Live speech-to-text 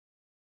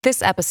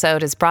This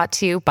episode is brought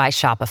to you by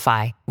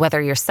Shopify.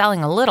 Whether you're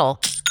selling a little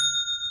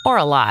or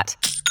a lot,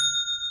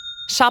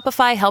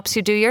 Shopify helps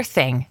you do your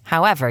thing,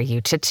 however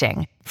you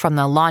cha-ching. From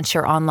the launch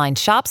your online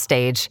shop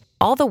stage,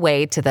 all the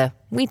way to the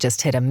we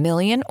just hit 1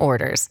 million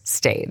orders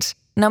stage.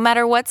 No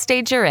matter what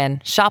stage you're in,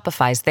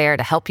 Shopify's there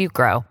to help you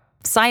grow.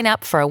 Sign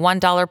up for a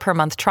 $1 per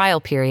month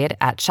trial period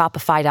at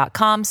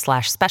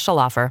shopify.com/special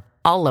offer,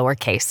 all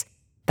lowercase.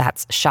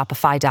 That's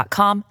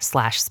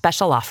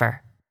shopify.com/special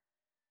offer.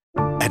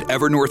 At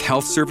Evernorth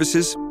Health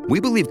Services, we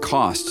believe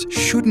costs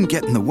shouldn't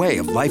get in the way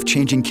of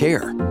life-changing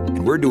care,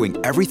 and we're doing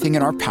everything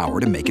in our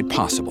power to make it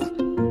possible.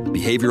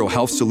 Behavioral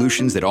health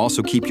solutions that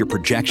also keep your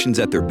projections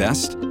at their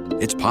best?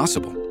 It's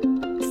possible.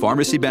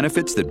 Pharmacy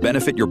benefits that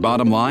benefit your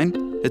bottom line?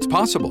 It's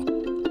possible.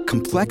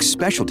 Complex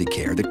specialty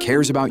care that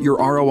cares about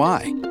your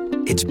ROI?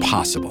 It's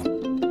possible.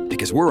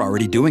 Because we're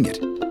already doing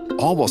it.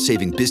 All while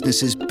saving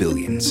businesses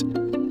billions.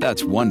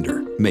 That's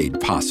Wonder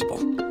made possible.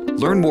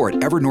 Learn more at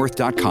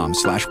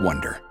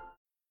evernorth.com/wonder.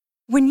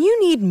 When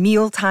you need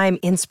mealtime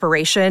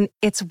inspiration,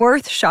 it's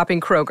worth shopping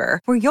Kroger,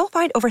 where you'll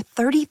find over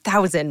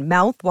 30,000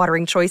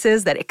 mouth-watering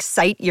choices that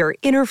excite your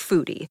inner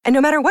foodie. And no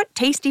matter what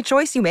tasty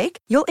choice you make,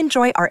 you'll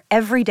enjoy our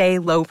everyday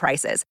low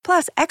prices,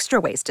 plus extra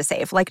ways to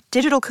save, like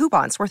digital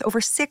coupons worth over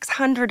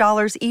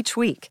 $600 each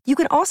week. You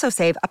can also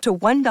save up to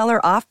 $1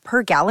 off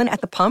per gallon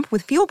at the pump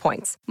with fuel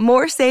points.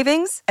 More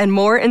savings and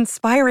more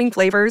inspiring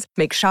flavors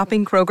make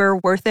shopping Kroger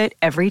worth it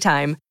every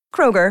time.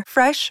 Kroger,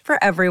 fresh for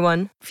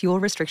everyone. Fuel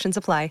restrictions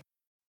apply.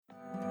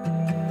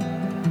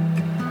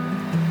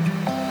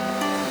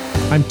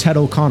 I'm Ted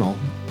O'Connell,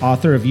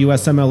 author of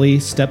USMLE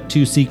Step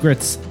 2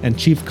 Secrets and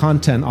Chief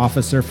Content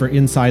Officer for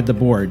Inside the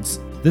Boards.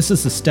 This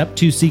is the Step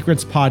 2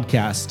 Secrets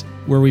podcast,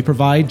 where we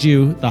provide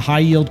you the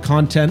high-yield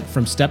content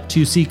from Step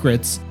 2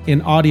 Secrets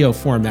in audio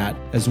format,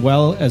 as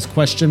well as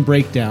question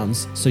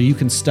breakdowns, so you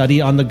can study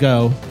on the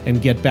go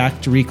and get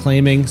back to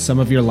reclaiming some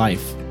of your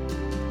life.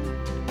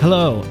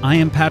 Hello, I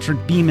am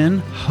Patrick Beeman,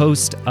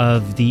 host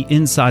of the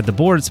Inside the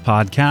Boards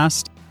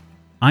podcast.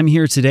 I'm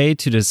here today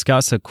to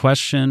discuss a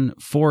question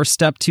for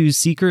Step 2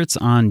 Secrets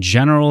on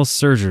general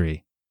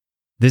surgery.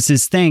 This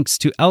is thanks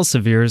to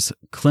Elsevier's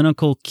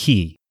Clinical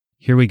Key.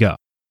 Here we go.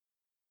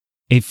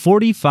 A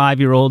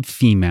 45-year-old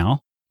female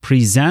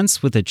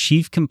presents with a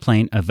chief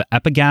complaint of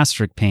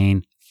epigastric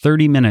pain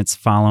 30 minutes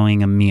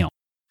following a meal.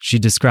 She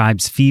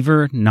describes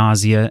fever,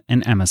 nausea,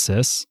 and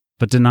emesis,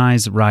 but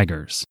denies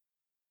rigors.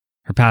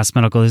 Her past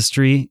medical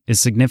history is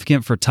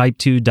significant for type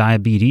 2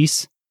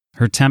 diabetes.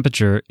 Her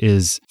temperature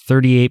is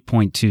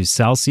 38.2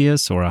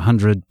 Celsius or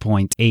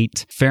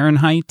 100.8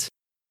 Fahrenheit.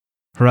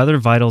 Her other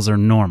vitals are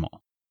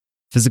normal.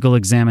 Physical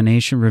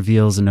examination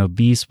reveals an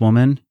obese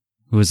woman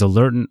who is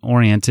alert and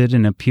oriented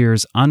and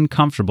appears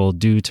uncomfortable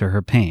due to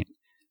her pain.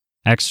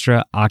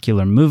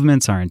 Extraocular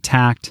movements are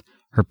intact.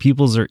 Her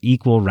pupils are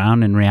equal,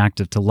 round, and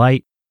reactive to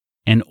light,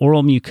 and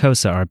oral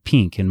mucosa are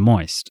pink and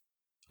moist.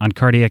 On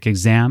cardiac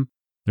exam,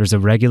 there's a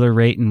regular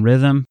rate and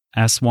rhythm.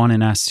 S1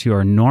 and S2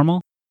 are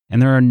normal,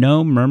 and there are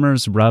no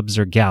murmurs, rubs,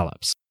 or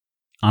gallops.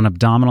 On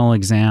abdominal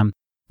exam,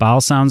 bowel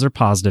sounds are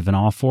positive in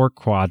all 4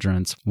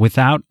 quadrants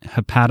without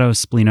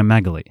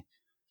hepatosplenomegaly.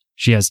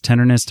 She has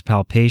tenderness to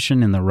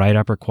palpation in the right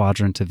upper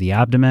quadrant of the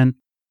abdomen.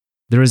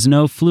 There is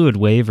no fluid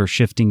wave or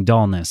shifting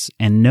dullness,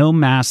 and no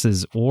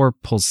masses or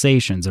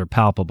pulsations are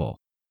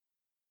palpable.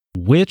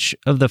 Which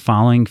of the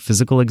following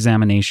physical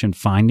examination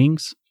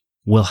findings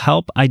will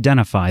help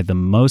identify the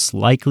most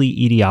likely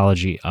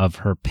etiology of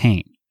her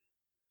pain?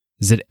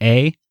 Is it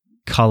A,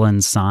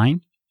 Cullen's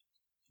sign,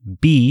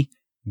 B,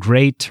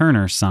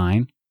 Gray-Turner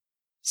sign,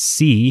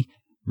 C,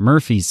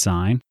 Murphy's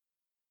sign,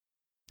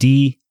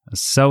 D, a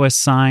Soas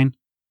sign,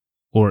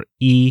 or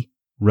E,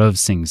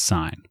 Rovsing's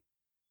sign?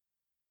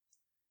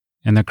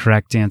 And the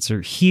correct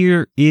answer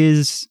here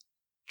is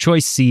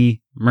choice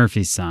C,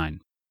 Murphy's sign.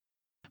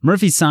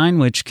 Murphy's sign,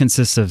 which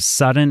consists of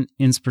sudden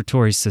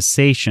inspiratory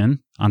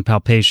cessation on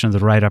palpation of the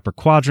right upper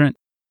quadrant,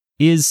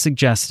 is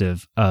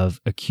suggestive of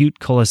acute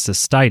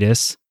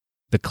cholecystitis,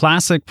 the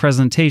classic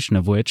presentation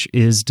of which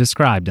is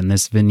described in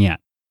this vignette.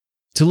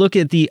 To look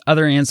at the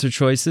other answer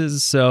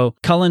choices, so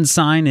Cullen's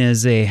sign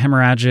is a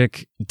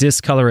hemorrhagic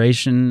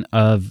discoloration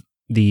of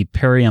the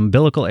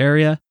periumbilical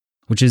area,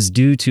 which is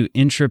due to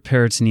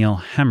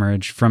intraperitoneal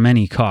hemorrhage from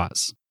any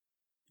cause.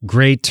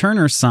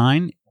 Gray-Turner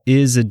sign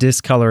is a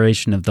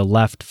discoloration of the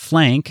left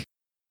flank,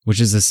 which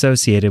is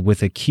associated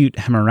with acute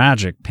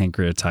hemorrhagic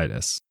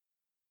pancreatitis.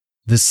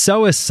 The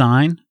Soas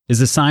sign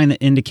is a sign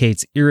that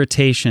indicates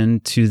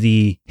irritation to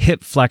the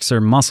hip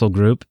flexor muscle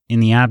group in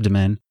the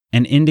abdomen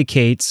and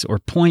indicates or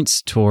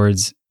points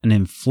towards an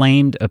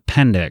inflamed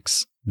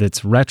appendix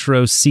that's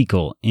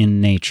retrocecal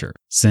in nature,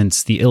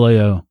 since the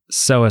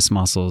iliopsoas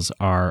muscles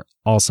are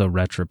also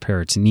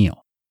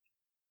retroperitoneal.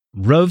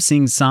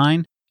 Rovsing's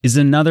sign is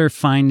another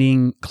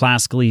finding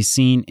classically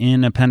seen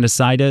in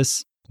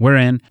appendicitis,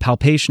 wherein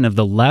palpation of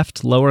the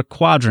left lower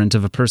quadrant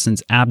of a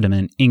person's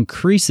abdomen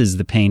increases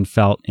the pain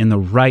felt in the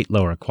right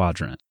lower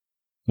quadrant.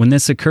 When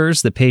this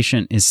occurs, the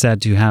patient is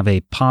said to have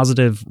a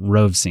positive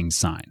Rovsing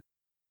sign.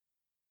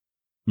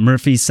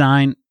 Murphy's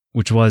sign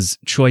which was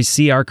choice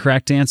C, our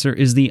correct answer,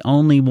 is the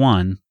only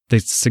one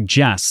that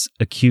suggests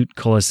acute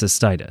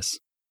cholecystitis.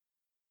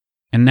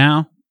 And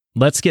now,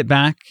 let's get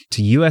back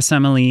to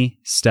USMLE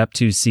Step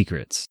 2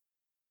 Secrets.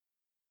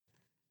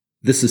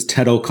 This is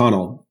Ted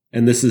O'Connell,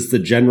 and this is the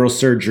General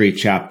Surgery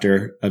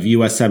chapter of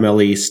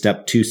USMLE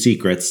Step 2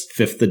 Secrets,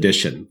 5th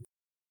edition.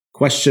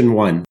 Question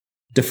 1.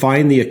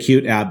 Define the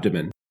acute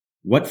abdomen.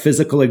 What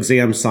physical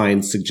exam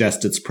signs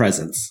suggest its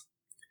presence?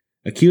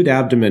 Acute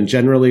abdomen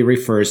generally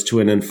refers to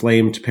an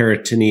inflamed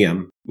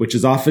peritoneum, which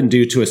is often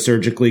due to a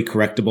surgically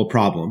correctable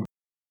problem.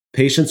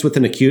 Patients with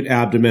an acute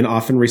abdomen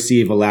often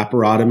receive a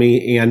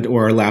laparotomy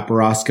and/or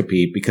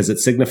laparoscopy because it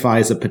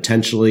signifies a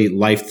potentially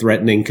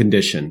life-threatening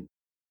condition.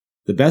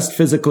 The best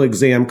physical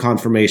exam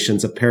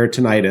confirmations of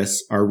peritonitis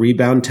are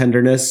rebound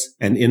tenderness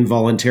and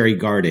involuntary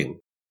guarding.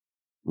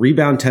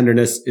 Rebound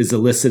tenderness is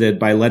elicited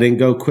by letting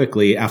go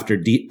quickly after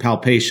deep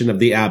palpation of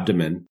the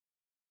abdomen.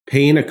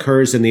 Pain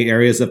occurs in the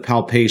areas of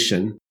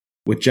palpation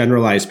with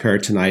generalized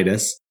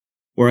peritonitis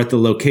or at the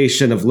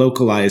location of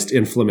localized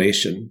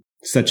inflammation,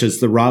 such as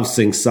the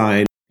Rovsing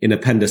sign in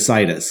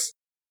appendicitis.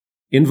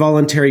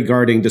 Involuntary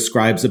guarding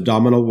describes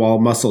abdominal wall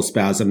muscle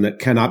spasm that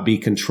cannot be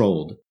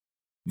controlled.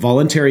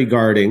 Voluntary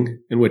guarding,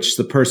 in which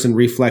the person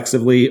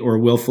reflexively or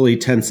willfully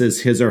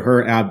tenses his or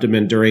her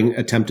abdomen during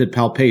attempted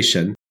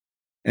palpation,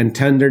 and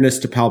tenderness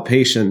to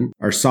palpation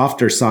are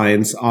softer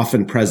signs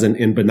often present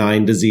in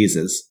benign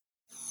diseases.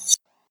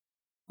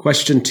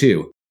 Question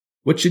 2.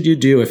 What should you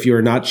do if you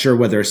are not sure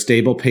whether a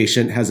stable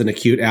patient has an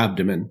acute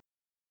abdomen?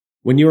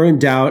 When you are in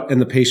doubt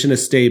and the patient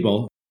is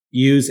stable,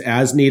 use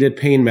as-needed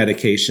pain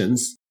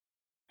medications,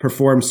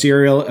 perform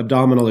serial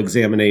abdominal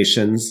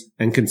examinations,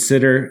 and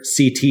consider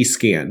CT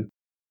scan.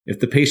 If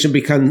the patient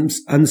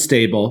becomes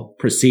unstable,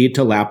 proceed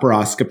to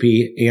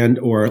laparoscopy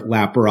and/or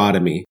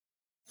laparotomy.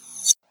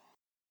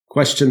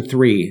 Question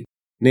 3.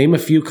 Name a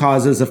few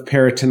causes of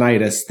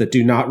peritonitis that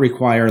do not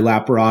require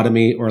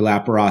laparotomy or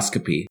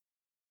laparoscopy.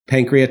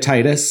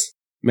 Pancreatitis,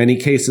 many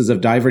cases of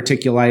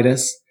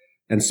diverticulitis,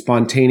 and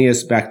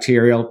spontaneous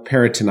bacterial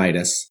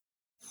peritonitis.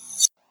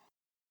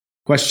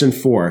 Question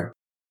 4.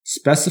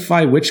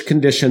 Specify which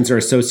conditions are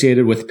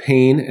associated with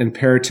pain and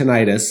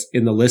peritonitis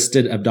in the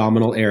listed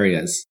abdominal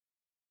areas.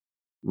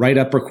 Right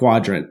upper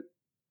quadrant.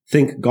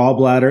 Think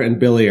gallbladder and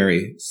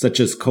biliary, such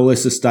as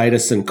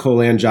cholecystitis and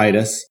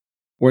cholangitis,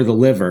 or the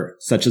liver,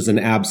 such as an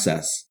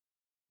abscess.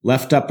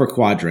 Left upper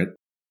quadrant.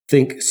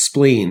 Think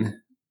spleen,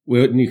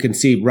 when you can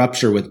see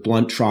rupture with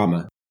blunt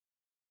trauma.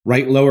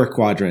 Right lower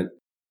quadrant.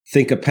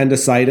 Think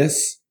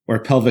appendicitis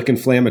or pelvic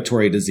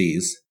inflammatory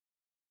disease.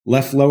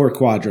 Left lower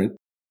quadrant.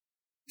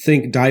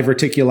 Think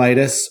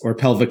diverticulitis or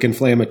pelvic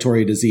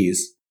inflammatory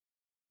disease.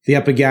 The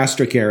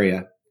epigastric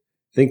area.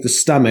 Think the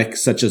stomach,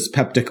 such as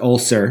peptic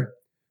ulcer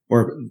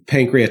or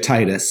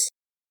pancreatitis.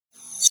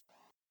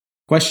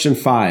 Question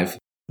 5.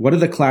 What are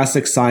the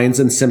classic signs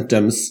and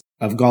symptoms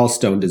of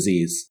gallstone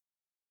disease?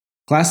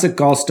 Classic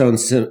gallstone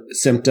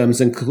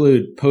symptoms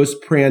include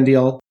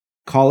postprandial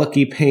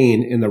colicky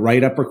pain in the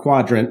right upper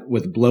quadrant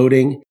with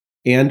bloating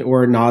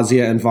and/or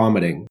nausea and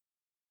vomiting.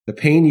 The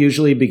pain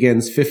usually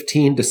begins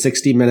 15 to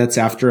 60 minutes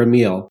after a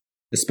meal,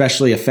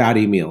 especially a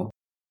fatty meal.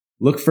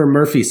 Look for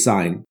Murphy's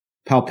sign.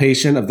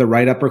 Palpation of the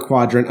right upper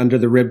quadrant under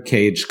the rib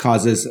cage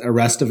causes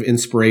arrest of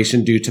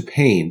inspiration due to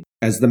pain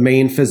as the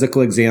main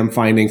physical exam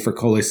finding for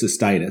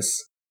cholecystitis.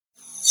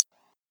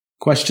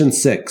 Question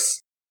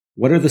 6.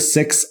 What are the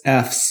 6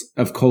 F's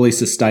of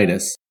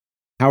cholecystitis?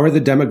 How are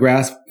the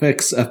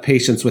demographics of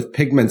patients with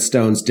pigment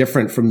stones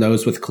different from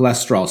those with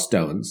cholesterol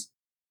stones?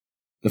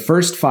 The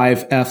first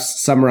 5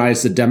 F's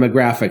summarize the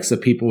demographics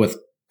of people with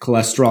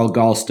cholesterol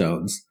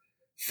gallstones: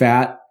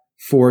 fat,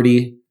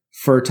 40,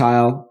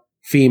 fertile,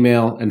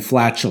 female, and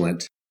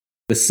flatulent.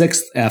 The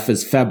 6th F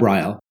is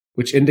febrile,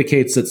 which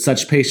indicates that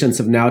such patients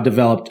have now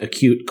developed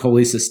acute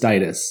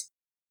cholecystitis.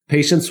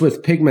 Patients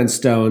with pigment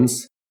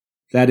stones,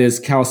 that is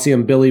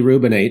calcium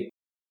bilirubinate,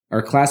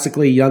 are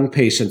classically young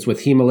patients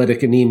with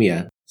hemolytic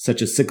anemia,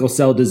 such as sickle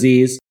cell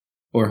disease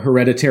or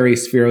hereditary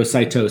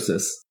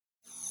spherocytosis.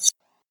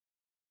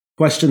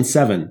 Question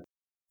 7.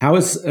 How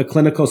is a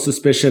clinical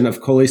suspicion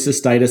of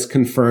cholecystitis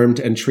confirmed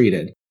and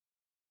treated?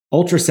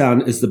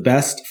 Ultrasound is the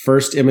best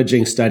first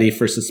imaging study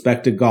for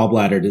suspected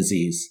gallbladder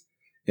disease.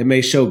 It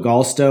may show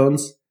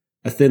gallstones,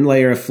 a thin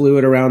layer of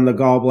fluid around the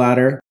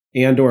gallbladder,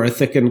 and/or a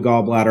thickened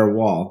gallbladder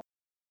wall.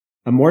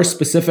 A more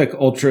specific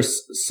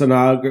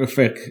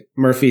ultrasonographic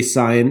Murphy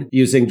sign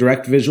using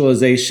direct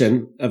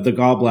visualization of the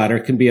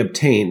gallbladder can be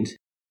obtained.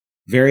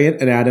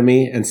 Variant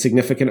anatomy and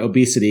significant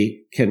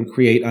obesity can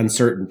create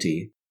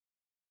uncertainty.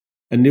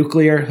 A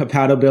nuclear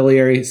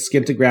hepatobiliary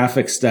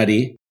scintigraphic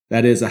study,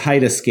 that is a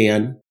HIDA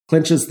scan,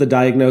 clinches the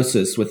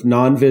diagnosis with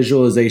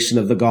non-visualization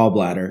of the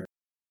gallbladder.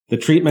 The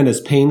treatment is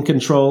pain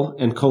control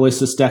and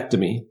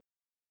cholecystectomy.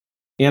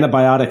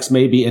 Antibiotics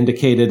may be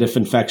indicated if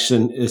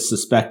infection is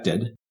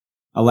suspected.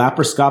 A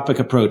laparoscopic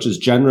approach is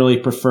generally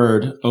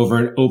preferred over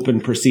an open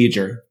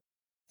procedure.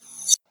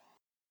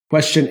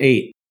 Question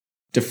 8.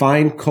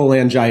 Define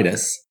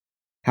cholangitis.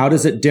 How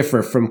does it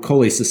differ from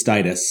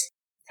cholecystitis?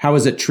 How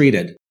is it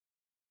treated?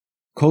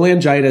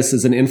 Cholangitis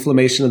is an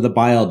inflammation of the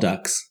bile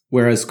ducts,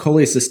 whereas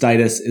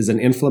cholecystitis is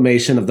an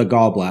inflammation of the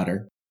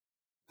gallbladder.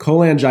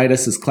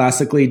 Cholangitis is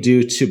classically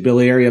due to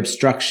biliary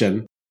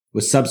obstruction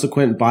with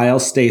subsequent bile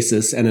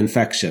stasis and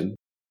infection.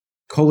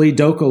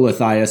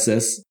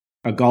 Choledocholithiasis,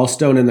 a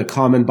gallstone in the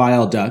common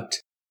bile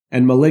duct,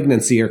 and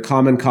malignancy are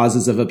common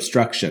causes of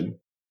obstruction.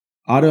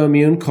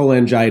 Autoimmune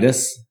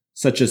cholangitis,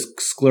 such as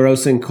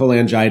sclerosing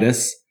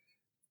cholangitis,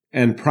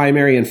 and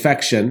primary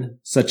infection,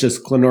 such as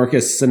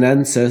Clonorchis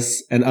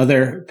sinensis and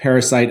other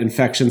parasite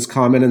infections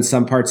common in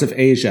some parts of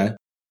Asia,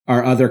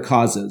 are other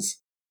causes.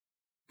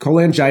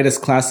 Cholangitis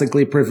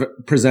classically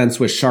presents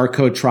with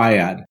Charcot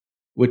triad,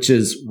 which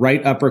is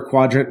right upper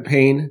quadrant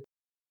pain,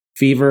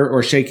 fever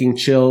or shaking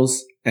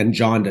chills, and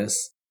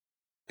jaundice.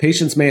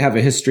 Patients may have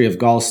a history of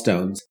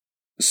gallstones.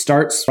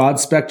 Starts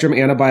broad-spectrum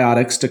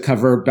antibiotics to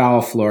cover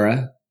bowel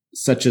flora,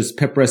 such as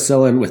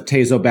piperacillin with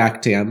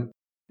tazobactam,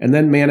 and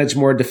then manage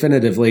more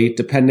definitively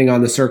depending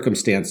on the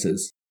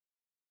circumstances.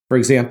 For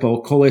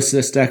example,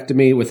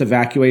 cholecystectomy with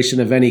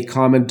evacuation of any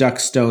common duct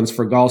stones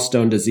for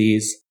gallstone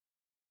disease,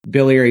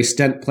 biliary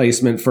stent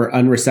placement for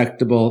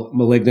unresectable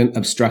malignant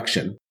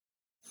obstruction.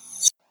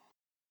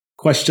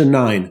 Question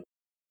 9.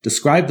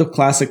 Describe the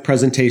classic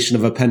presentation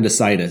of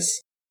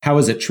appendicitis. How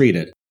is it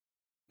treated?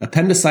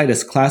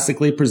 Appendicitis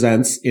classically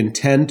presents in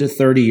 10 to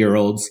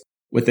 30-year-olds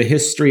with a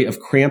history of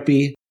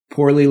crampy,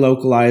 poorly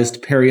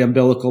localized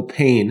periumbilical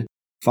pain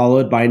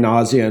followed by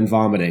nausea and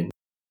vomiting.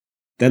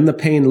 Then the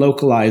pain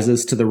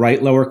localizes to the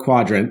right lower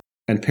quadrant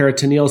and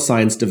peritoneal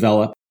signs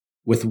develop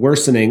with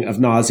worsening of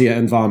nausea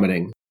and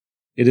vomiting.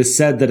 It is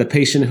said that a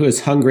patient who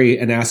is hungry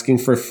and asking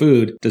for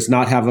food does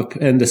not have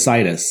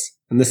appendicitis,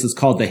 and this is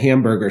called the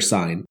hamburger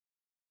sign.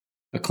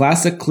 A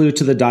classic clue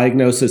to the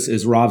diagnosis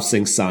is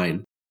Rovsing's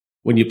sign.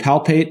 When you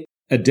palpate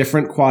a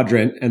different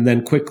quadrant and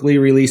then quickly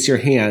release your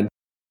hand,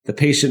 the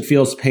patient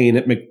feels pain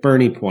at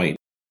McBurney point,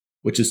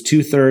 which is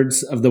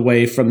 2/3 of the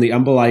way from the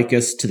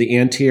umbilicus to the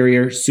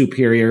anterior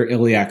superior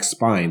iliac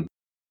spine.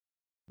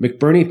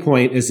 McBurney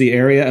point is the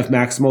area of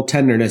maximal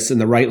tenderness in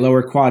the right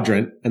lower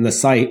quadrant and the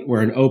site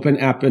where an open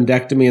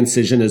appendectomy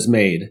incision is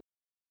made.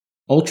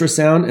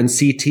 Ultrasound and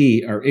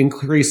CT are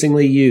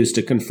increasingly used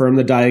to confirm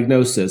the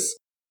diagnosis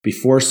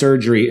before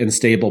surgery in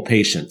stable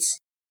patients.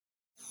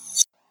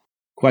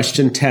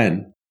 Question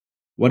 10.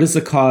 What is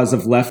the cause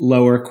of left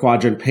lower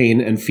quadrant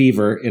pain and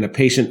fever in a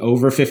patient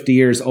over 50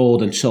 years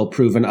old until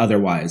proven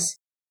otherwise?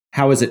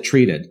 How is it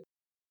treated?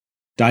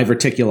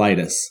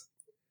 Diverticulitis.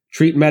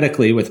 Treat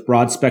medically with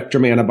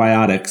broad-spectrum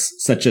antibiotics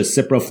such as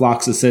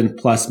ciprofloxacin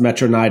plus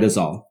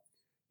metronidazole.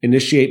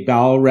 Initiate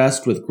bowel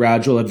rest with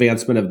gradual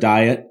advancement of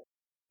diet,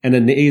 and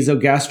a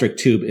nasogastric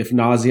tube if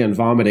nausea and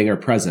vomiting are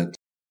present.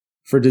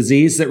 For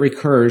disease that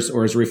recurs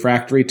or is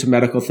refractory to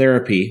medical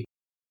therapy,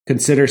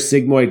 consider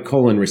sigmoid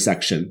colon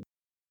resection.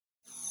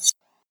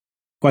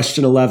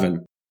 Question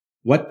 11.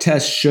 What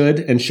tests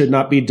should and should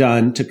not be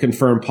done to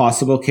confirm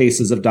possible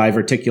cases of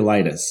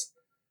diverticulitis?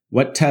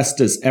 What test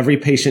does every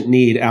patient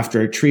need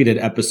after a treated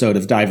episode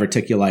of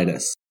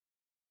diverticulitis?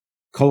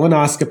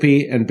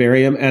 Colonoscopy and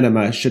barium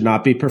enema should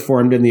not be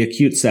performed in the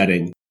acute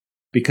setting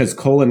because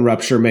colon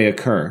rupture may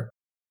occur.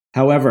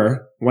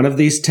 However, one of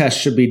these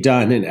tests should be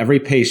done in every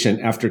patient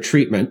after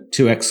treatment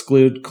to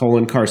exclude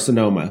colon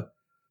carcinoma.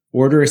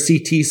 Order a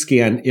CT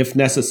scan if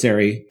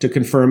necessary to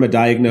confirm a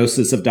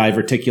diagnosis of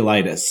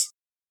diverticulitis.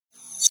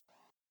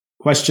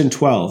 Question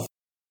 12.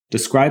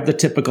 Describe the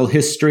typical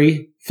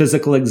history,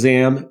 physical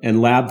exam,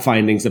 and lab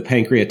findings of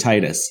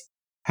pancreatitis.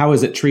 How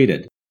is it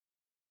treated?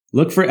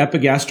 Look for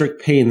epigastric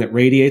pain that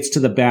radiates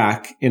to the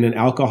back in an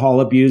alcohol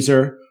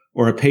abuser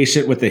or a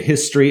patient with a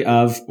history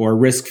of or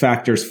risk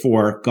factors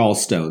for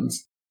gallstones.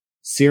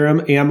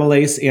 Serum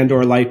amylase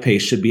and/or lipase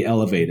should be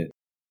elevated.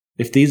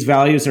 If these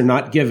values are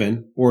not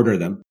given, order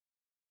them.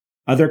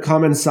 Other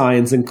common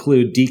signs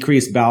include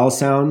decreased bowel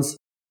sounds,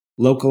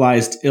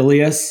 localized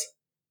ileus,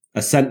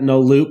 a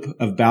sentinel loop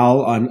of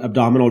bowel on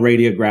abdominal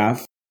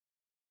radiograph,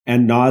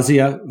 and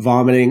nausea,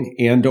 vomiting,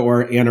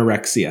 and/or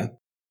anorexia.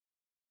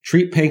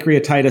 Treat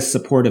pancreatitis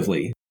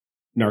supportively.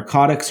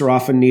 Narcotics are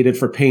often needed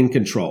for pain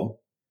control.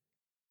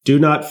 Do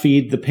not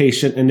feed the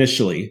patient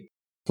initially.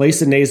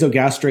 Place a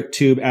nasogastric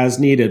tube as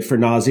needed for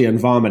nausea and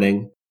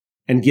vomiting,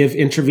 and give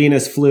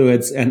intravenous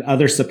fluids and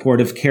other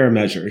supportive care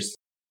measures.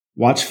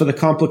 Watch for the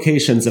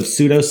complications of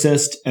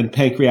pseudocyst and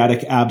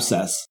pancreatic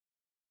abscess,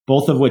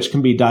 both of which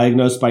can be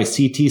diagnosed by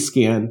CT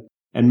scan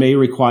and may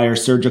require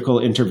surgical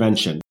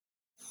intervention.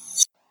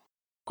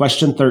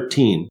 Question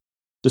 13.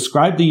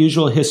 Describe the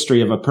usual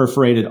history of a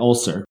perforated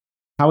ulcer.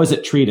 How is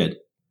it treated?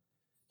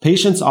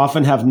 Patients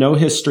often have no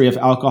history of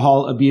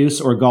alcohol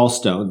abuse or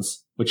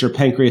gallstones, which are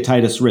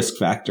pancreatitis risk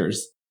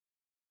factors.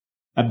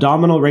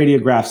 Abdominal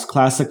radiographs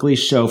classically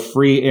show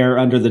free air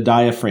under the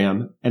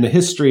diaphragm, and a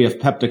history of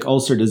peptic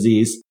ulcer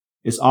disease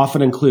is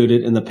often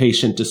included in the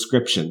patient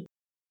description.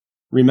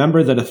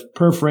 Remember that a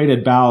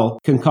perforated bowel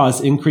can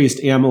cause increased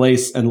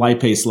amylase and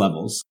lipase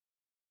levels.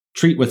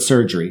 Treat with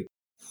surgery.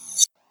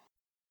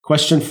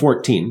 Question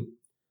 14.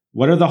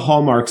 What are the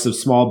hallmarks of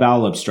small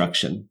bowel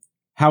obstruction?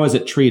 How is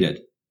it treated?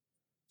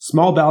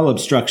 Small bowel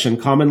obstruction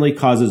commonly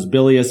causes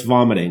bilious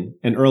vomiting,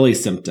 an early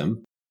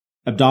symptom,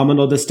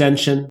 abdominal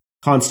distension,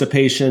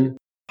 constipation,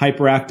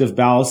 hyperactive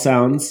bowel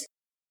sounds,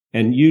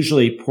 and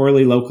usually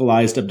poorly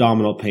localized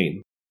abdominal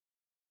pain.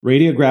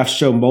 Radiographs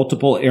show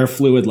multiple air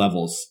fluid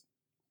levels.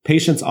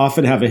 Patients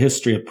often have a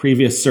history of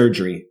previous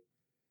surgery.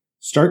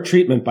 Start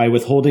treatment by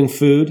withholding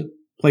food,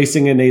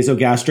 placing a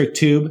nasogastric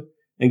tube,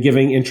 and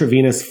giving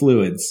intravenous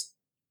fluids.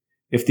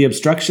 If the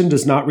obstruction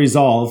does not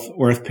resolve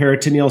or if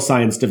peritoneal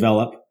signs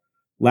develop,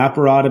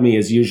 laparotomy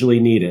is usually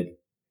needed.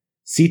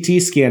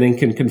 CT scanning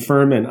can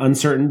confirm an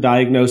uncertain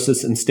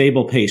diagnosis in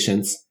stable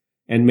patients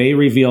and may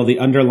reveal the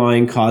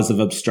underlying cause of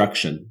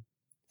obstruction.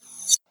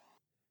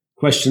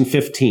 Question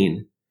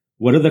 15.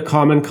 What are the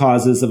common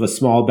causes of a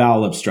small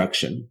bowel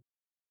obstruction?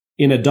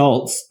 In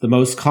adults, the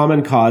most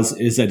common cause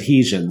is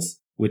adhesions,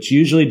 which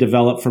usually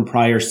develop from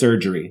prior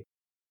surgery.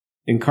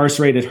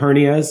 Incarcerated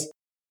hernias,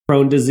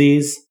 Crohn's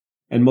disease,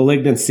 and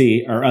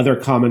malignancy are other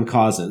common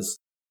causes.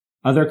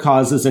 Other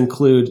causes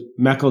include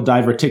Meckel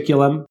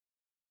diverticulum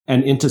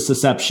and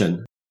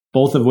intussusception,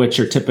 both of which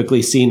are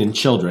typically seen in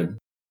children.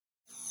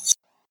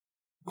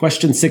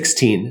 Question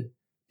 16.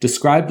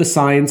 Describe the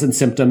signs and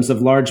symptoms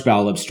of large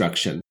bowel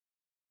obstruction.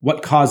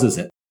 What causes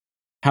it?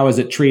 How is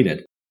it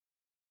treated?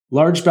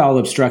 Large bowel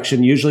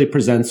obstruction usually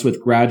presents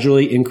with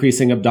gradually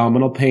increasing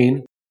abdominal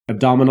pain,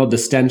 abdominal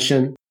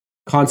distension,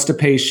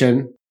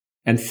 constipation,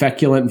 and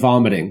feculent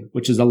vomiting,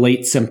 which is a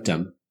late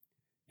symptom.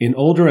 In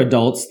older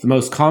adults, the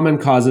most common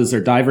causes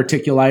are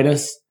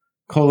diverticulitis,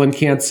 colon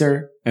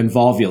cancer, and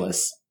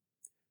volvulus.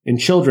 In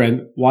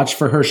children, watch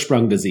for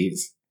Hirschsprung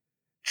disease.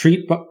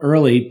 Treat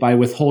early by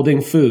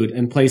withholding food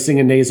and placing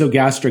a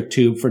nasogastric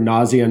tube for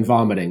nausea and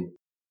vomiting.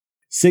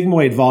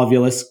 Sigmoid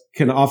volvulus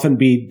can often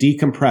be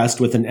decompressed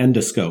with an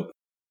endoscope.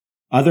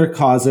 Other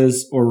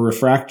causes or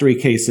refractory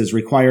cases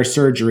require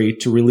surgery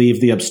to relieve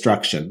the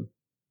obstruction.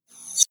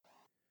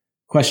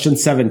 Question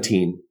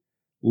 17.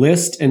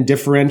 List and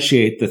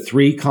differentiate the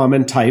 3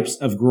 common types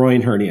of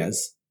groin hernias.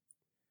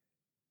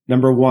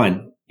 Number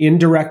 1.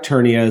 Indirect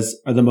hernias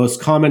are the most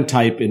common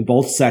type in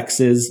both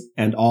sexes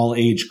and all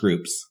age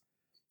groups.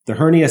 The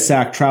hernia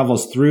sac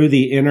travels through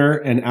the inner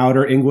and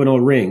outer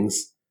inguinal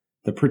rings.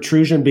 The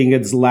protrusion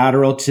begins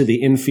lateral to the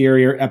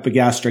inferior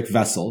epigastric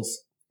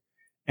vessels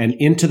and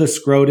into the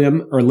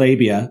scrotum or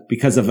labia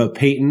because of a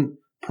patent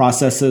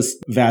processus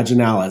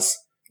vaginalis,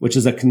 which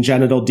is a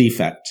congenital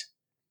defect.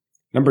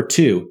 Number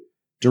 2,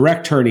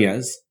 direct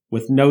hernias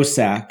with no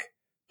sac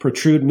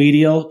protrude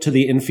medial to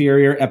the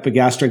inferior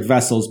epigastric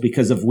vessels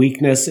because of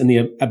weakness in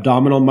the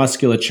abdominal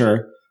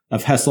musculature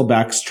of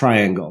Hesselbach's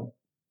triangle.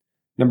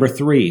 Number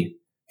 3,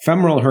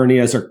 femoral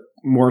hernias are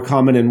more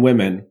common in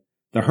women.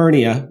 The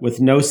hernia, with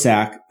no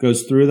sac,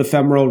 goes through the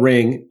femoral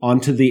ring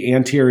onto the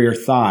anterior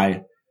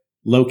thigh,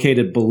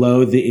 located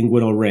below the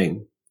inguinal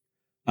ring.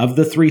 Of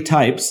the 3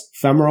 types,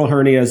 femoral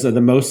hernias are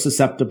the most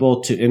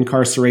susceptible to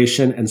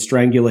incarceration and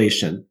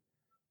strangulation.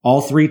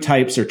 All 3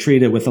 types are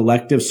treated with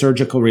elective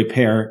surgical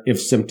repair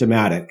if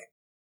symptomatic.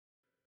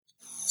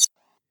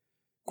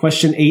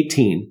 Question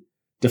 18.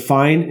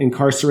 Define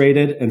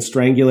incarcerated and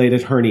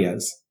strangulated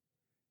hernias.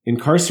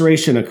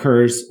 Incarceration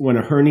occurs when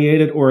a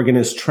herniated organ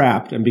is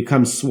trapped and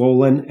becomes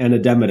swollen and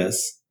edematous.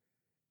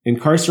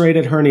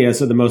 Incarcerated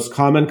hernias are the most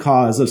common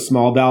cause of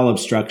small bowel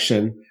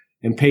obstruction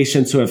in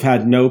patients who have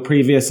had no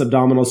previous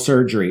abdominal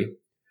surgery,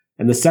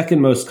 and the second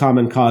most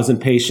common cause in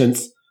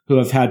patients who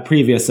have had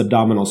previous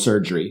abdominal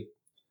surgery.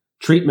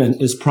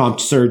 Treatment is prompt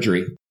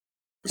surgery.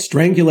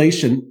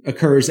 Strangulation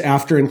occurs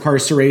after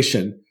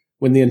incarceration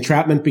when the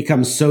entrapment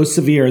becomes so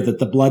severe that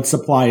the blood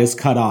supply is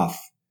cut off.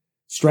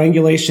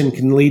 Strangulation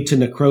can lead to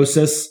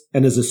necrosis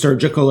and is a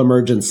surgical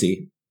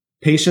emergency.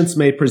 Patients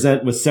may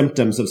present with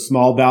symptoms of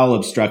small bowel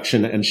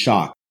obstruction and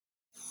shock.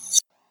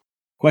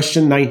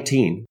 Question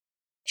 19.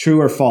 True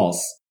or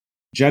false?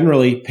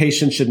 Generally,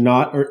 patients should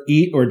not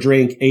eat or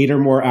drink 8 or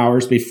more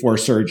hours before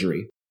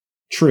surgery.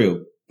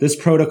 True. This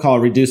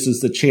protocol reduces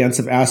the chance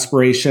of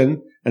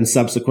aspiration and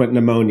subsequent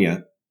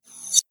pneumonia.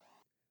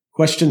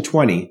 Question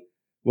 20.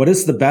 What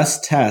is the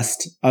best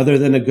test, other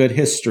than a good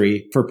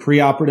history, for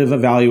preoperative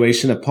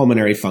evaluation of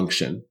pulmonary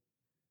function?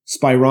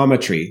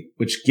 Spirometry,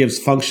 which gives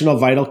functional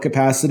vital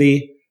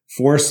capacity,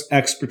 forced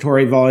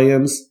expiratory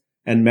volumes,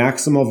 and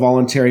maximal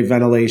voluntary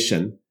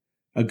ventilation.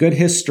 A good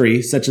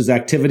history, such as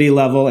activity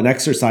level and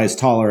exercise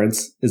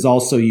tolerance, is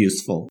also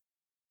useful.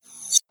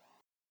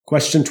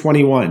 Question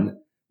 21.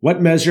 What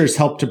measures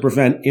help to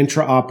prevent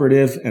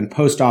intraoperative and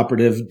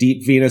postoperative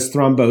deep venous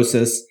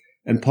thrombosis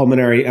and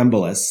pulmonary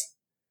embolus?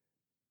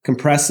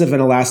 Compressive and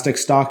elastic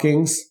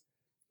stockings,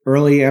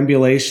 early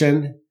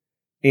ambulation,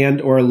 and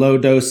or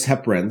low-dose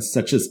heparins,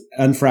 such as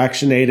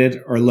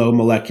unfractionated or low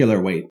molecular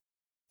weight.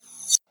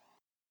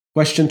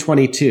 Question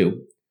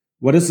 22.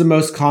 What is the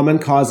most common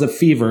cause of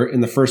fever in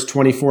the first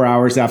 24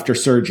 hours after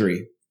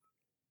surgery?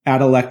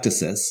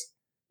 Atelectasis.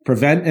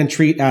 Prevent and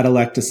treat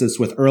atelectasis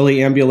with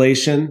early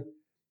ambulation,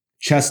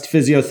 chest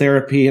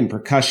physiotherapy and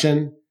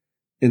percussion,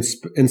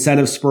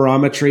 incentive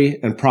spirometry,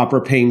 and proper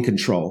pain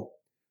control.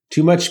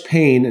 Too much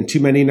pain and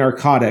too many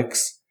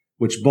narcotics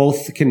which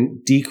both can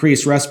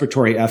decrease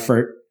respiratory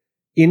effort,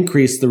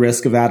 increase the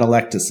risk of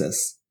atelectasis.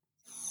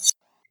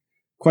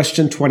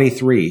 Question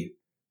 23.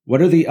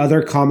 What are the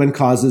other common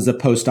causes of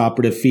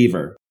postoperative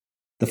fever?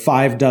 The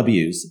 5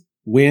 W's: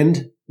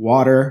 wind,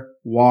 water,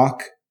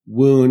 walk,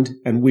 wound,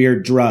 and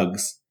weird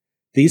drugs.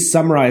 These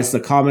summarize the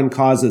common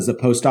causes of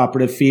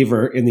postoperative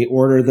fever in the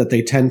order that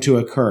they tend to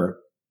occur.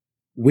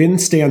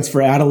 Wind stands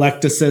for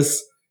atelectasis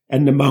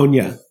and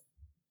pneumonia.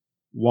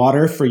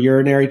 Water for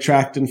urinary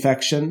tract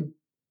infection.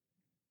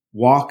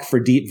 Walk for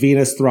deep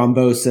venous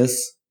thrombosis.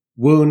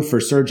 Wound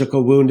for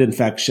surgical wound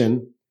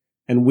infection.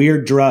 And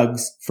weird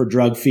drugs for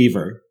drug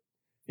fever.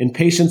 In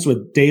patients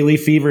with daily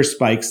fever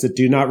spikes that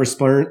do not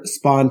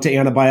respond to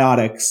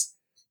antibiotics,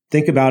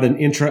 think about an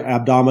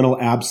intra-abdominal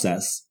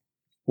abscess.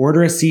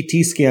 Order a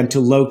CT scan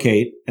to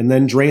locate and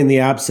then drain the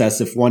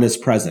abscess if one is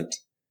present.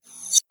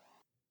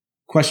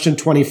 Question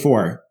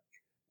 24.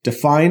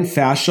 Define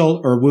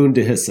fascial or wound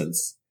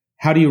dehiscence.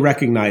 How do you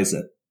recognize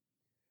it?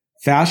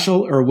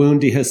 Fascial or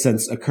wound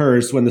dehiscence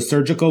occurs when the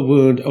surgical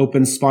wound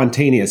opens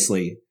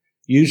spontaneously,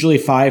 usually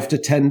 5 to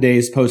 10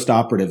 days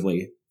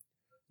postoperatively.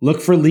 Look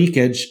for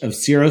leakage of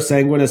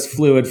serosanguinous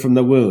fluid from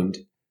the wound,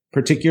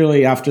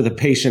 particularly after the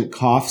patient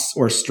coughs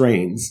or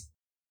strains.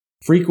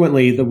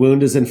 Frequently, the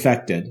wound is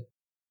infected.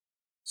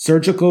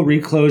 Surgical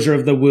reclosure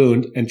of the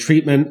wound and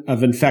treatment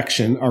of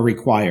infection are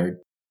required.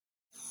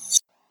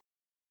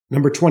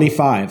 Number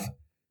 25.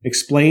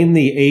 Explain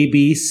the A,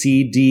 B,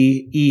 C,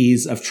 D,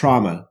 E's of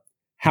trauma.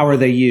 How are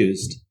they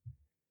used?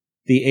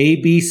 The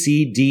A, B,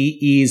 C, D,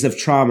 E's of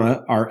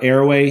trauma are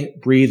airway,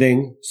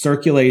 breathing,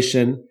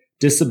 circulation,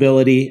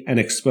 disability, and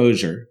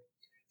exposure.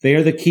 They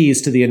are the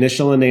keys to the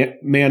initial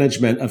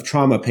management of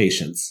trauma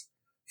patients.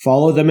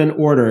 Follow them in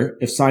order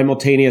if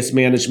simultaneous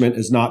management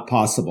is not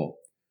possible.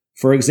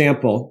 For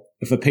example,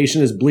 if a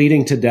patient is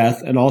bleeding to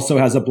death and also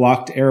has a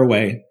blocked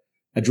airway,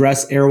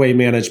 address airway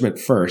management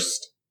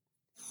first.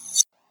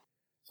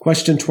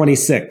 Question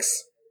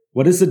 26.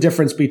 What is the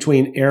difference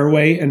between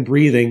airway and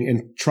breathing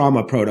in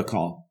trauma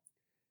protocol?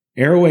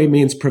 Airway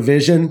means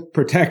provision,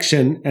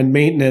 protection, and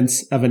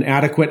maintenance of an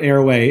adequate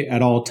airway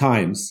at all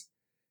times.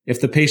 If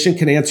the patient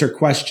can answer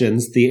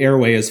questions, the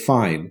airway is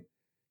fine.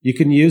 You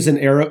can use an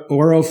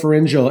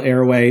oropharyngeal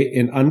airway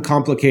in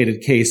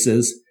uncomplicated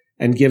cases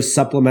and give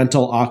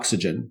supplemental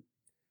oxygen.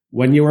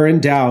 When you are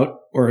in doubt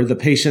or the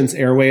patient's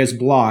airway is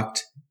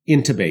blocked,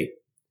 intubate.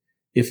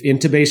 If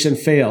intubation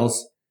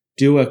fails,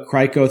 do a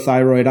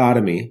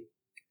cricothyroidotomy.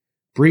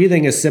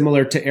 Breathing is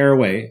similar to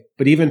airway,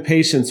 but even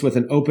patients with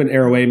an open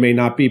airway may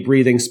not be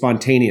breathing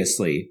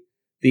spontaneously.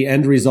 The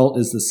end result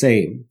is the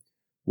same.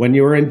 When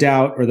you are in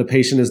doubt or the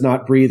patient is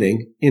not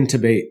breathing,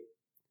 intubate.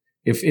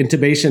 If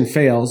intubation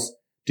fails,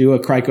 do a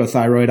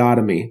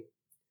cricothyroidotomy.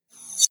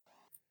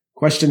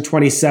 Question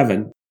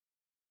 27.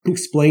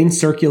 Explain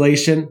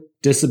circulation,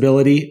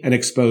 disability, and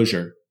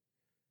exposure.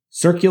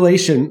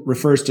 Circulation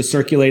refers to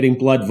circulating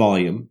blood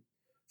volume.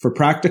 For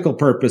practical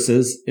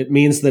purposes, it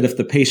means that if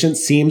the patient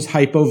seems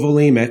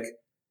hypovolemic,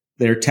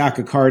 they're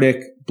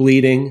tachycardic,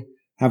 bleeding,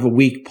 have a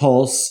weak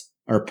pulse,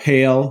 are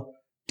pale,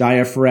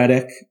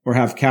 diaphoretic, or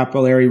have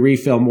capillary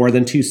refill more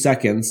than 2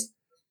 seconds,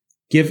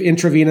 give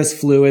intravenous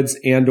fluids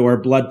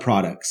and/or blood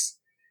products.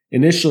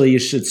 Initially, you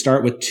should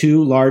start with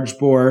 2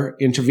 large-bore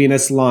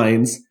intravenous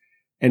lines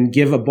and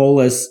give a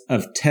bolus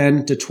of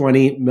 10 to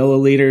 20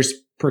 milliliters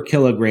per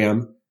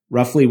kilogram,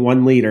 roughly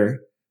 1 liter,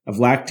 of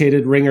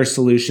lactated Ringer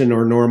solution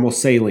or normal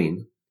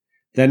saline.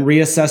 Then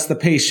reassess the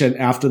patient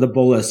after the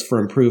bolus for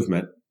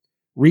improvement.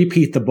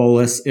 Repeat the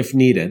bolus if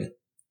needed.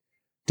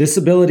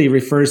 Disability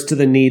refers to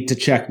the need to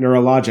check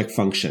neurologic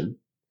function.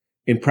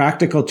 In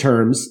practical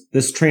terms,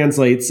 this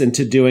translates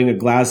into doing a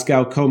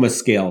Glasgow Coma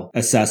Scale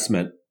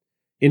assessment.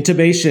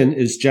 Intubation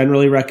is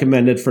generally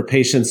recommended for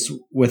patients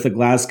with a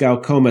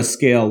Glasgow Coma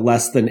Scale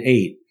less than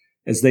 8,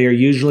 as they are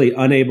usually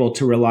unable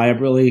to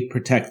reliably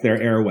protect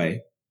their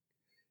airway.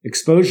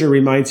 Exposure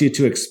reminds you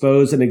to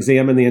expose and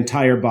examine the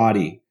entire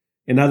body.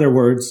 In other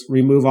words,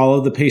 remove all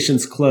of the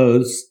patient's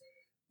clothes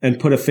and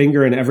put a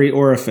finger in every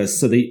orifice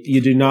so that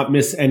you do not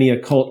miss any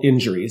occult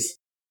injuries.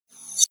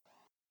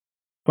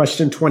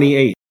 Question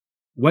 28.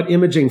 What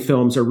imaging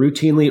films are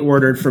routinely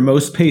ordered for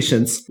most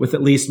patients with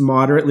at least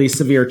moderately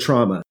severe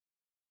trauma?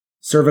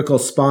 Cervical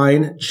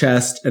spine,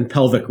 chest, and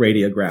pelvic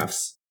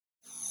radiographs.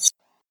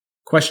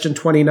 Question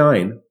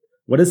 29.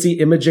 What is the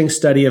imaging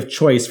study of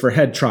choice for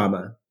head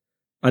trauma?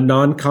 A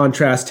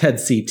non-contrast head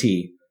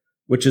CT,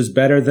 which is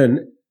better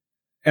than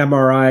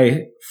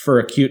MRI for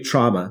acute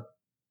trauma.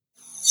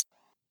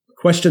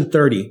 Question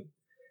 30.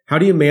 How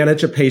do you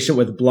manage a patient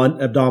with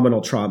blunt abdominal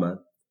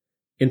trauma?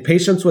 In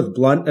patients with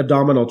blunt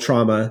abdominal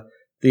trauma,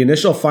 the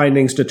initial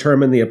findings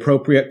determine the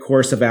appropriate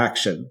course of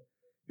action.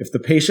 If the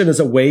patient is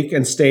awake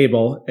and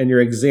stable and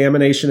your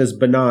examination is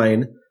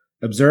benign,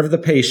 observe the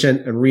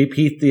patient and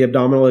repeat the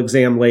abdominal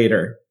exam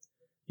later.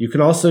 You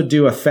can also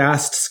do a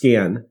FAST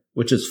scan,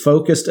 which is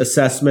focused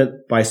assessment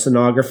by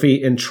sonography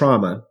in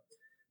trauma.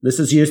 This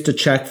is used to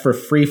check for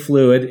free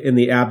fluid in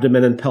the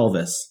abdomen and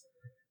pelvis.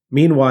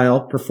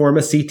 Meanwhile, perform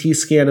a CT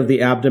scan of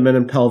the abdomen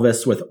and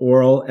pelvis with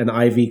oral and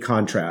IV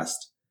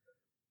contrast.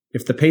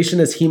 If the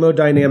patient is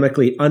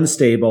hemodynamically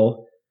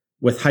unstable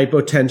with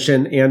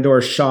hypotension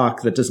and/or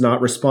shock that does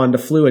not respond to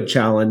fluid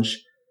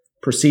challenge,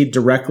 proceed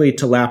directly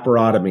to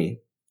laparotomy.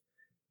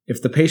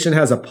 If the patient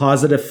has a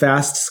positive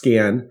FAST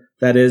scan,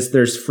 that is,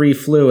 there's free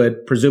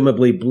fluid,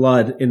 presumably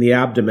blood, in the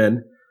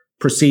abdomen,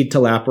 proceed to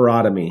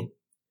laparotomy.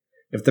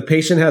 If the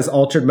patient has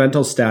altered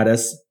mental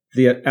status,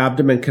 the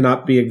abdomen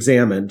cannot be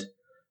examined,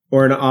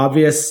 or an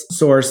obvious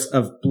source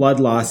of blood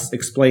loss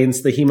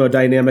explains the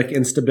hemodynamic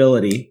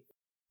instability,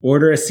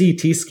 order a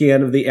CT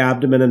scan of the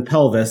abdomen and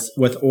pelvis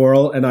with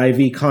oral and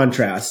IV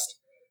contrast.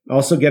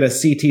 Also get a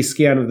CT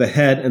scan of the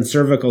head and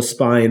cervical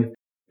spine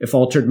if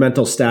altered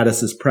mental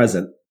status is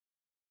present.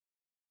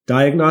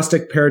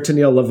 Diagnostic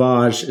peritoneal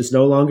lavage is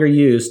no longer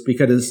used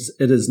because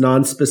it is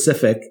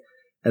nonspecific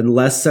and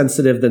less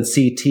sensitive than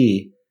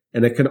CT,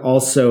 and it can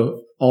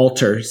also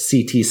alter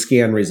CT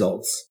scan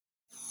results.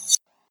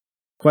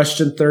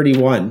 Question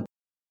 31.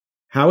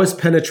 How is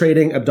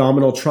penetrating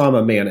abdominal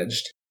trauma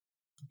managed?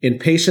 In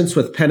patients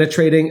with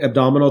penetrating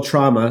abdominal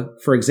trauma,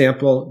 for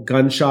example,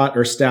 gunshot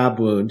or stab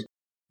wound,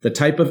 the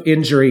type of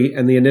injury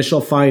and the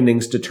initial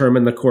findings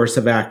determine the course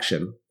of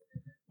action.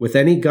 With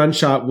any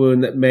gunshot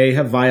wound that may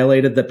have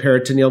violated the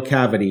peritoneal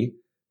cavity,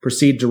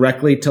 proceed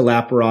directly to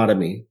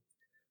laparotomy.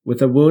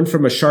 With a wound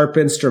from a sharp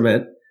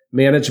instrument,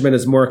 management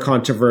is more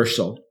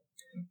controversial.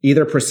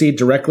 Either proceed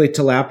directly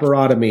to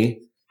laparotomy,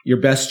 your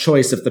best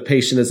choice if the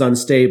patient is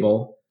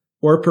unstable,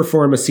 or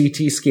perform a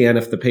CT scan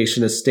if the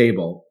patient is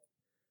stable.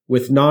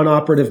 With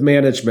non-operative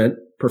management,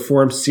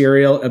 perform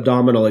serial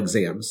abdominal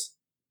exams.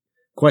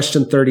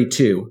 Question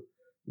 32.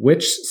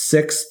 Which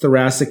 6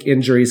 thoracic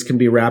injuries can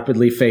be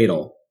rapidly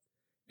fatal?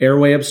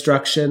 Airway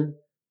obstruction,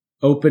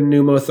 open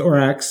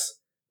pneumothorax,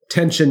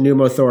 tension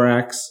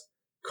pneumothorax,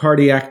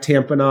 cardiac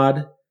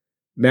tamponade,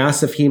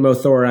 massive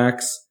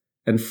hemothorax,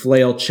 and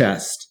flail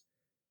chest.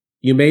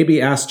 You may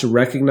be asked to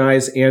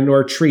recognize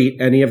and/or treat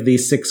any of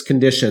these 6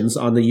 conditions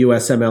on the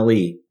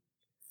USMLE.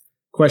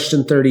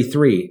 Question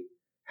 33.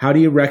 How do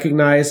you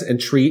recognize and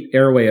treat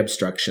airway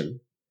obstruction?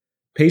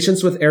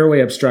 Patients with airway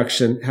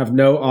obstruction have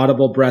no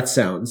audible breath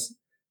sounds,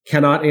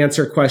 cannot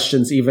answer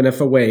questions even if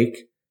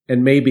awake,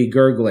 and may be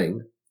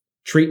gurgling.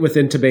 Treat with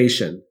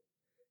intubation.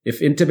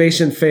 If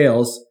intubation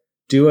fails,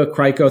 do a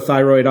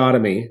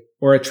cricothyroidotomy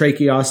or a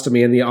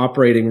tracheostomy in the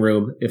operating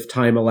room if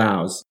time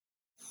allows.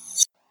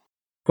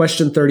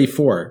 Question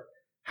 34.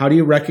 How do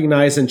you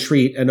recognize and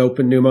treat an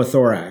open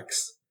pneumothorax?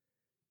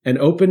 An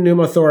open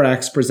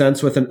pneumothorax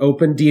presents with an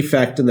open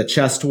defect in the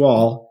chest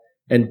wall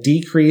and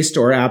decreased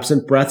or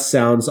absent breath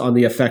sounds on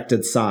the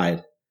affected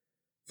side.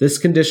 This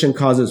condition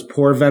causes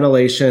poor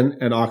ventilation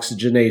and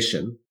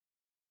oxygenation.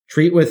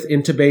 Treat with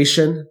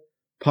intubation,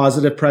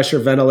 positive pressure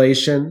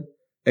ventilation,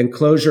 and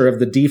closure of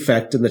the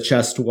defect in the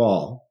chest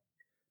wall.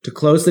 To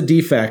close the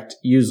defect,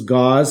 use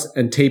gauze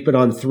and tape it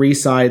on 3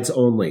 sides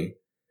only.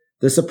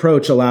 This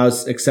approach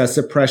allows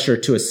excessive pressure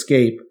to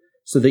escape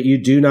so that you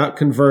do not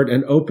convert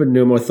an open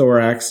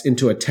pneumothorax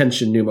into a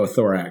tension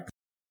pneumothorax.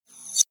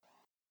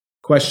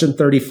 Question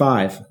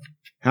 35.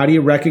 How do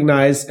you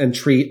recognize and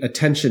treat a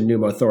tension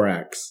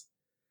pneumothorax?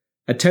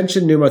 A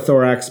tension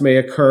pneumothorax may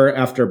occur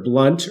after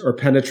blunt or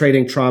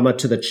penetrating trauma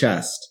to the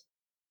chest.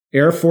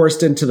 Air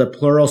forced into the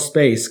pleural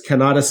space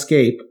cannot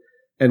escape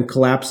and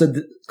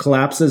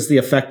collapses the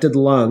affected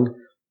lung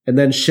and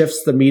then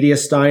shifts the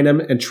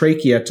mediastinum and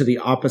trachea to the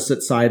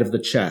opposite side of the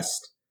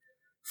chest.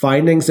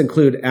 Findings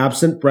include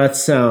absent breath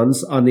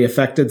sounds on the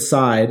affected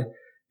side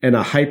and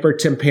a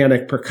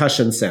hypertympanic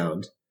percussion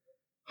sound.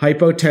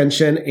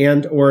 Hypotension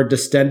and/or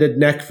distended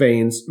neck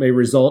veins may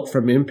result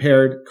from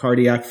impaired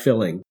cardiac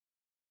filling.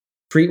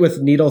 Treat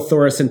with needle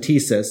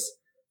thoracentesis,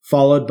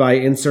 followed by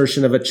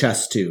insertion of a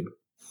chest tube.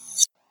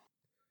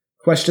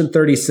 Question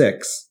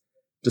 36.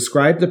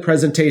 Describe the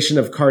presentation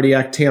of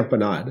cardiac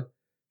tamponade.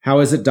 How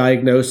is it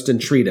diagnosed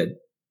and treated?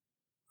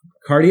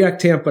 Cardiac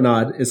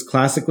tamponade is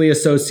classically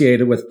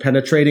associated with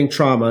penetrating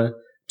trauma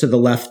to the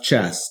left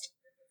chest.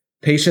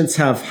 Patients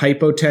have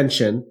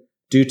hypotension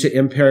due to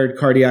impaired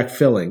cardiac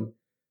filling,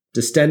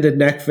 distended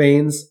neck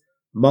veins,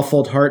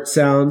 muffled heart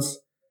sounds,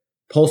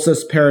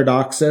 pulsus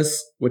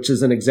paradoxus, which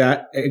is an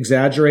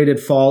exaggerated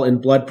fall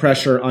in blood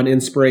pressure on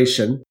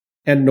inspiration,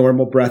 and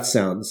normal breath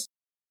sounds.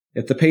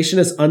 If the patient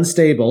is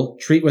unstable,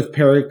 treat with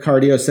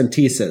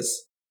pericardiocentesis.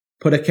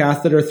 Put a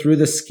catheter through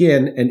the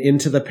skin and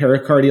into the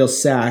pericardial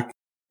sac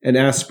and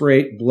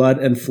aspirate blood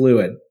and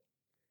fluid.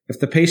 If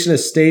the patient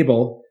is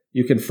stable,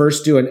 you can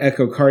first do an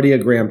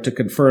echocardiogram to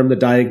confirm the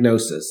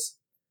diagnosis.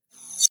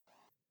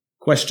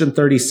 Question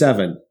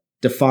 37.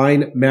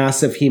 Define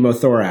massive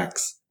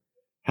hemothorax.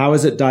 How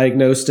is it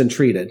diagnosed and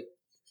treated?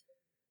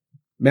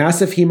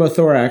 Massive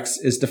hemothorax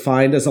is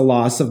defined as a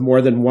loss of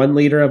more than 1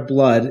 liter of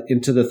blood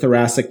into the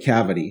thoracic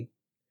cavity.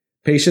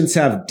 Patients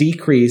have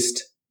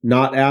decreased,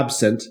 not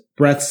absent,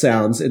 breath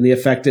sounds in the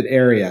affected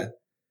area,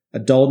 a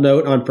dull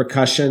note on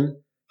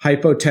percussion,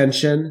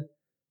 hypotension,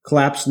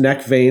 collapsed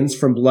neck veins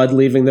from blood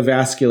leaving the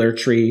vascular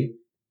tree,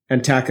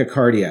 and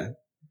tachycardia.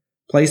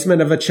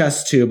 Placement of a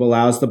chest tube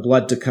allows the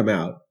blood to come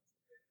out.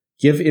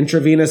 Give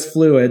intravenous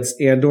fluids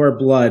and/or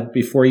blood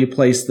before you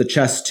place the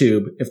chest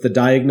tube if the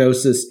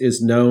diagnosis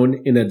is known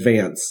in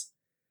advance.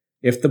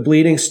 If the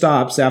bleeding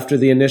stops after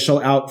the initial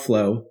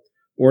outflow,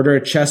 order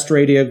a chest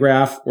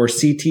radiograph or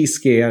CT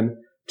scan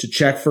to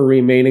check for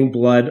remaining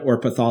blood or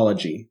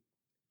pathology.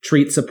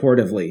 Treat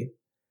supportively.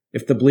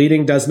 If the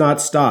bleeding does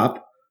not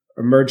stop,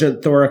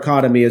 emergent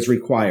thoracotomy is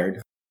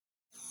required.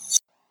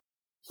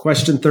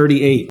 Question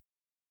 38.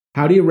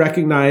 How do you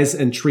recognize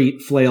and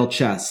treat flail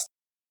chest?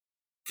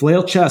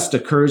 Flail chest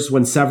occurs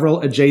when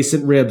several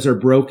adjacent ribs are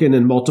broken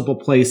in multiple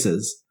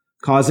places,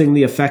 causing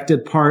the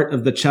affected part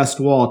of the chest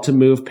wall to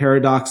move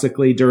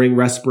paradoxically during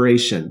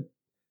respiration,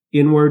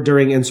 inward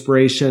during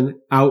inspiration,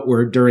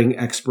 outward during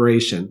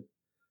expiration.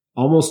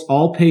 Almost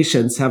all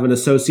patients have an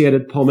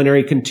associated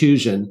pulmonary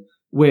contusion,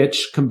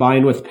 which,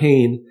 combined with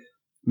pain,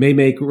 may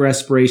make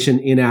respiration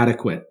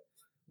inadequate.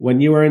 When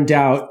you are in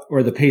doubt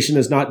or the patient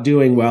is not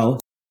doing well,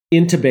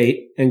 intubate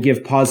and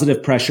give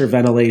positive pressure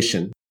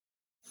ventilation.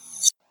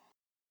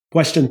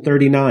 Question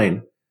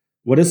 39.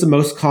 What is the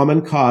most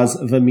common cause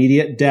of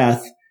immediate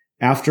death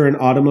after an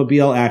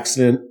automobile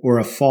accident or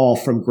a fall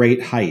from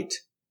great height?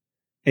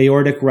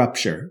 Aortic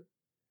rupture.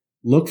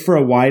 Look for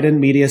a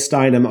widened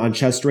mediastinum on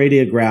chest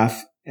radiograph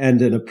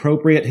and an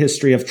appropriate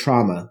history of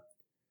trauma.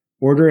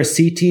 Order a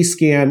CT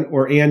scan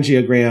or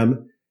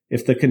angiogram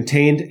if the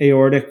contained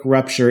aortic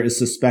rupture is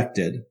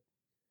suspected.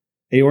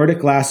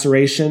 Aortic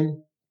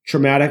laceration,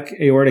 traumatic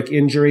aortic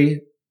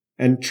injury,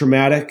 and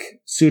traumatic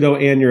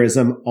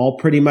pseudoaneurysm all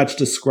pretty much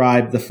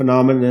describe the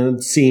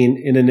phenomenon seen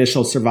in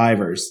initial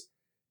survivors,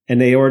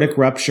 an aortic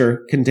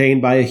rupture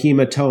contained by a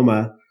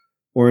hematoma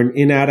or an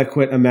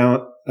inadequate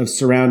amount of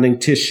surrounding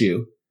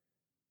tissue,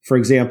 for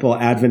example,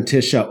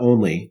 adventitia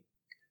only.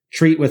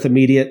 Treat with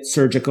immediate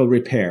surgical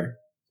repair.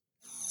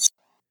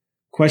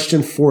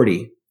 Question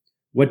 40.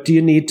 What do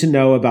you need to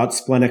know about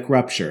splenic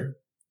rupture?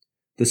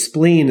 The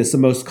spleen is the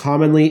most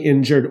commonly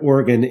injured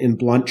organ in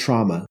blunt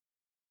trauma.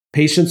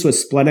 Patients with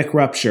splenic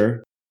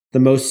rupture, the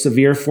most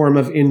severe form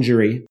of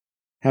injury,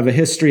 have a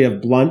history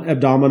of blunt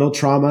abdominal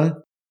trauma,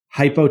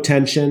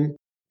 hypotension,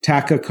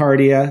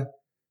 tachycardia,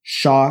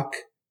 shock,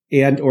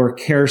 and/or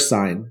care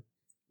sign,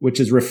 which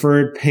is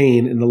referred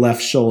pain in the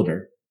left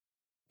shoulder.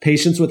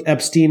 Patients with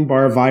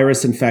Epstein-Barr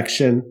virus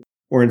infection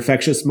or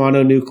infectious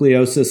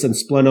mononucleosis and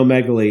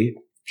splenomegaly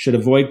should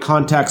avoid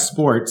contact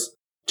sports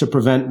to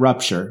prevent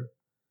rupture.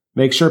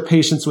 Make sure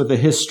patients with a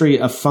history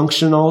of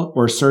functional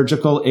or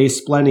surgical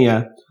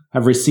asplenia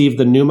have received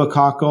the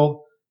pneumococcal,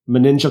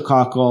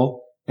 meningococcal,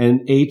 and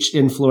H.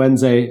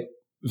 influenzae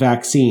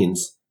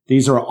vaccines.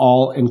 These are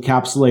all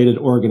encapsulated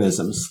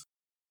organisms.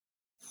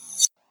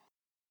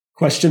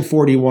 Question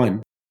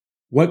 41.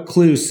 What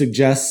clue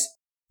suggests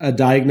a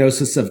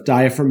diagnosis of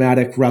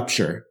diaphragmatic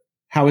rupture?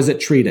 How is it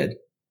treated?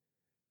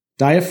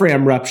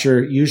 Diaphragm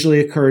rupture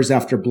usually occurs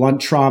after blunt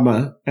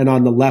trauma and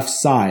on the left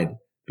side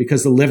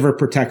because the liver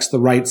protects the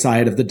right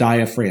side of the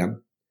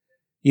diaphragm.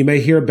 You may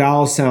hear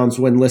bowel sounds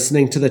when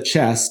listening to the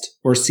chest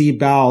or see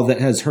bowel that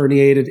has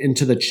herniated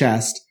into the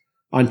chest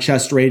on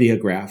chest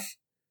radiograph.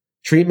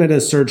 Treatment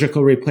is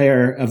surgical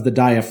repair of the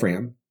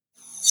diaphragm.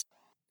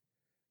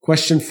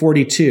 Question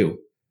 42.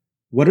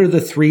 What are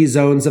the 3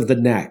 zones of the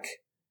neck?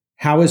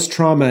 How is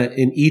trauma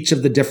in each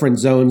of the different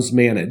zones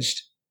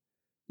managed?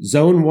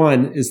 Zone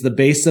 1 is the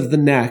base of the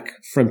neck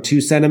from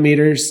 2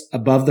 centimeters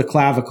above the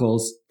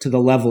clavicles to the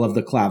level of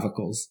the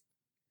clavicles.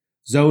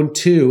 Zone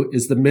 2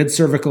 is the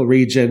midcervical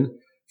region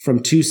from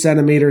 2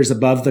 centimeters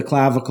above the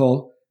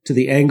clavicle to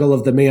the angle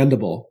of the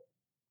mandible.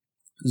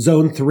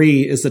 Zone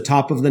 3 is the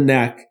top of the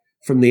neck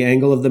from the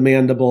angle of the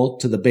mandible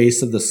to the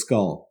base of the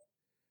skull.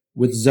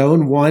 With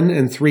Zone 1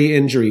 and 3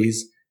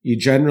 injuries, you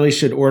generally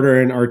should order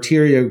an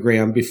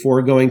arteriogram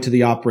before going to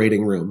the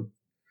operating room.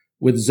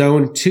 With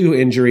Zone 2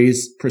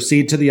 injuries,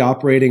 proceed to the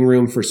operating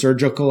room for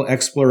surgical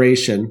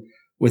exploration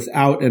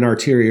without an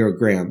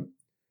arteriogram.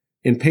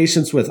 In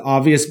patients with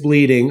obvious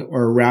bleeding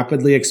or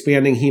rapidly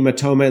expanding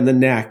hematoma in the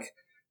neck,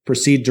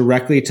 proceed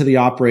directly to the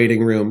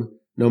operating room,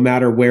 no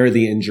matter where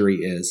the injury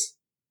is.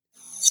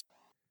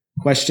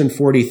 Question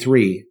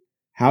 43.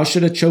 How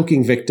should a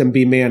choking victim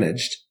be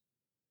managed?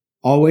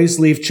 Always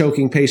leave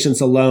choking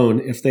patients alone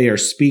if they are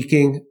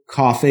speaking,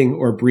 coughing,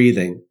 or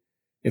breathing.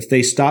 If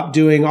they stop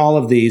doing all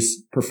of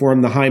these,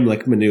 perform the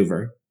Heimlich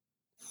maneuver.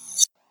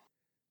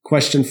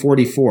 Question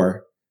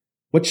 44.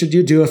 What should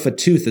you do if a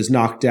tooth is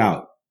knocked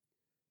out?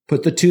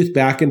 Put the tooth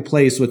back in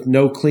place with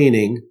no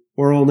cleaning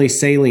or only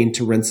saline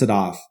to rinse it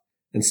off,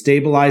 and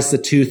stabilize the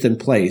tooth in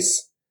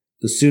place.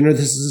 The sooner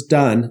this is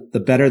done,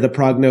 the better the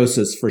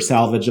prognosis for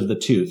salvage of the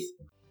tooth.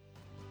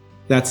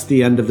 That's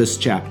the end of this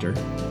chapter.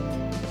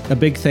 A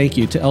big thank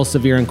you to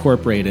Elsevier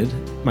Incorporated,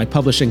 my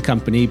publishing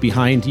company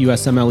behind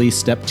USMLE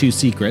Step 2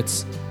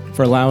 Secrets,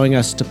 for allowing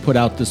us to put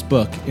out this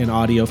book in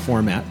audio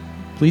format.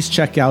 Please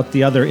check out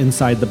the other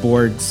Inside the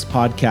Boards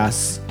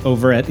podcasts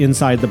over at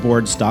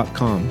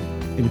InsideTheBoards.com.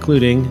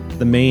 including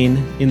the main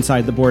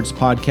Inside the Boards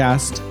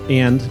podcast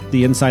and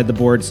the Inside the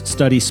Boards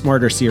Study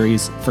Smarter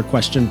series for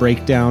question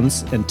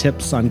breakdowns and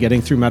tips on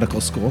getting through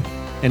medical school.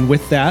 And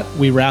with that,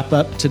 we wrap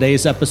up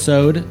today's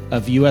episode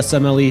of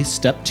USMLE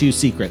Step 2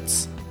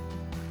 Secrets.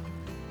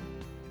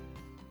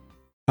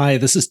 Hi,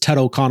 this is Ted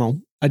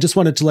O'Connell. I just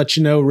wanted to let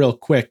you know real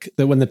quick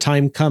that when the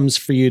time comes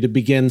for you to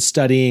begin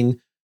studying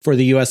for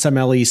the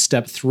USMLE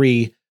Step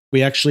 3,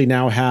 we actually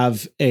now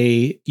have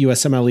a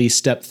USMLE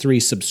Step 3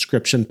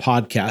 subscription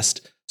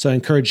podcast. So I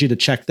encourage you to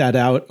check that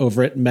out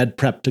over at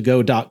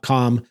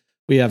medprep2go.com.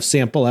 We have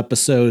sample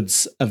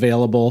episodes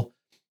available.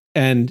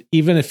 And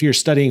even if you're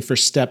studying for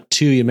Step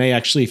 2, you may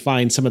actually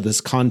find some of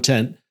this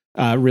content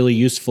really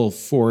useful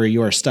for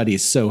your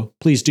studies. So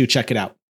please do check it out.